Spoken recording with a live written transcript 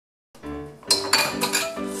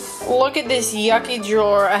Look at this yucky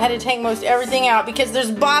drawer. I had to take most everything out because there's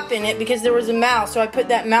bop in it because there was a mouse. So I put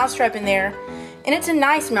that mouse trap in there. And it's a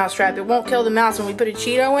nice mouse trap. It won't kill the mouse when we put a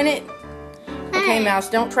Cheeto in it. Okay, mouse,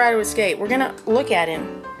 don't try to escape. We're gonna look at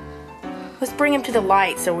him. Let's bring him to the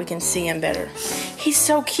light so we can see him better. He's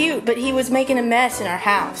so cute, but he was making a mess in our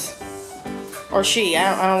house. Or she.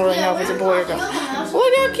 I don't really know if it's a boy or girl. Look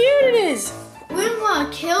how cute it is. We don't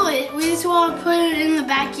want to kill it. We just want to put it in the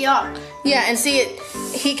backyard. Yeah, and see it.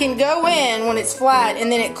 He can go in when it's flat,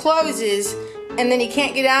 and then it closes, and then he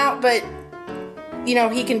can't get out, but you know,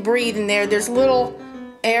 he can breathe in there. There's little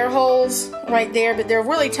air holes right there, but they're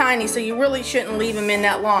really tiny, so you really shouldn't leave him in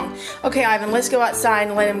that long. Okay, Ivan, let's go outside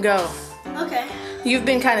and let him go. Okay. You've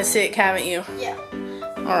been kind of sick, haven't you? Yeah.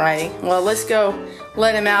 Alrighty. Well, let's go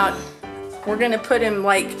let him out. We're going to put him,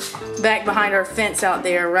 like, back behind our fence out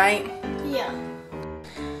there, right? Yeah.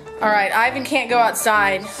 Alright, Ivan can't go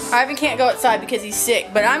outside. Ivan can't go outside because he's sick,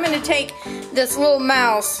 but I'm going to take this little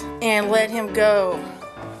mouse and let him go.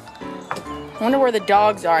 I wonder where the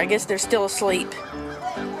dogs are. I guess they're still asleep.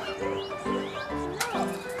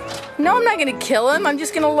 No, I'm not going to kill him. I'm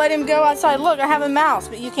just going to let him go outside. Look, I have a mouse,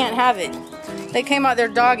 but you can't have it. They came out their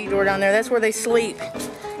doggy door down there. That's where they sleep,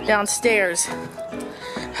 downstairs.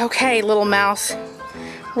 Okay, little mouse.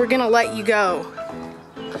 We're going to let you go.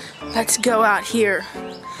 Let's go out here.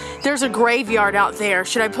 There's a graveyard out there.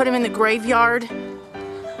 Should I put him in the graveyard?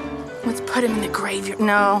 Let's put him in the graveyard.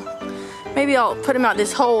 No. Maybe I'll put him out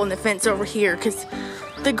this hole in the fence over here, because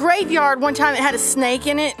the graveyard, one time it had a snake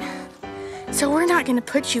in it. So we're not going to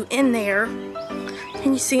put you in there.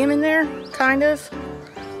 Can you see him in there? Kind of.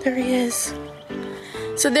 There he is.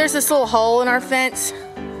 So there's this little hole in our fence,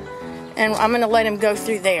 and I'm going to let him go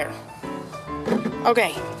through there.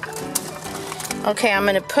 Okay. Okay, I'm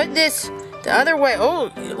going to put this the other way.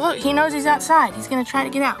 Oh, look, he knows he's outside. He's going to try to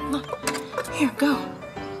get out. Look. Here, go.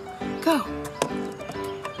 Go.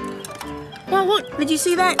 Well, look, did you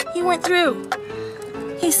see that? He went through.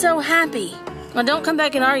 He's so happy. Now, don't come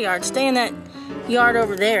back in our yard. Stay in that yard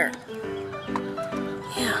over there.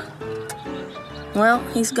 Yeah. Well,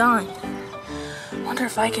 he's gone. Wonder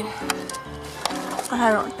if I can...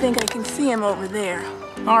 I don't think I can see him over there.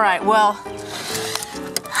 All right, well...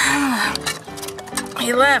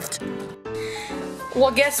 he left.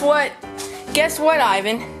 Well, guess what? Guess what,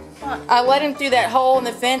 Ivan? What? I let him through that hole in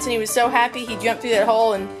the fence, and he was so happy he jumped through that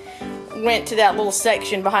hole and went to that little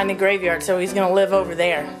section behind the graveyard, so he's gonna live over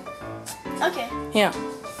there. Okay. Yeah.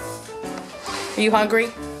 Are you hungry?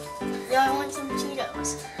 Yeah, I want some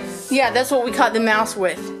Cheetos. Yeah, that's what we caught the mouse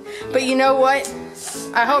with. But you know what?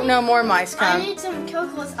 I hope no more mice I come. need some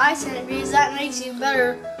Coke with ice in it because that makes you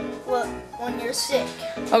better when you're sick.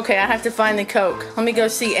 Okay, I have to find the Coke. Let me go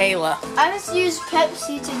see Ayla. I just use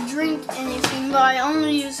Pepsi to drink anything, but I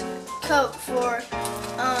only use Coke for,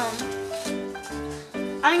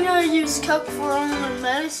 I'm gonna use Coke for only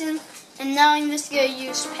medicine, and now I'm just gonna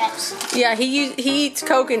use Pepsi. Yeah, he eats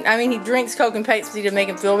Coke and, he drinks Coke and Pepsi to make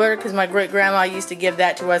him feel better, because my great-grandma used to give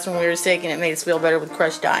that to us when we were sick, and it made us feel better with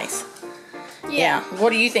crushed ice. Yeah.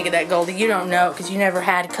 What do you think of that, Goldie? You don't know, because you never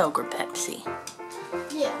had Coke or Pepsi.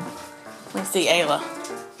 Yeah. Let's see Ayla.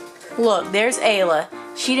 Look, there's Ayla.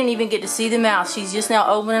 She didn't even get to see the mouse. She's just now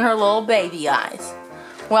opening her little baby eyes.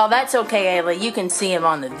 Well, that's okay, Ayla. You can see him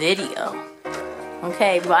on the video.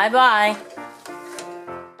 Okay, bye-bye.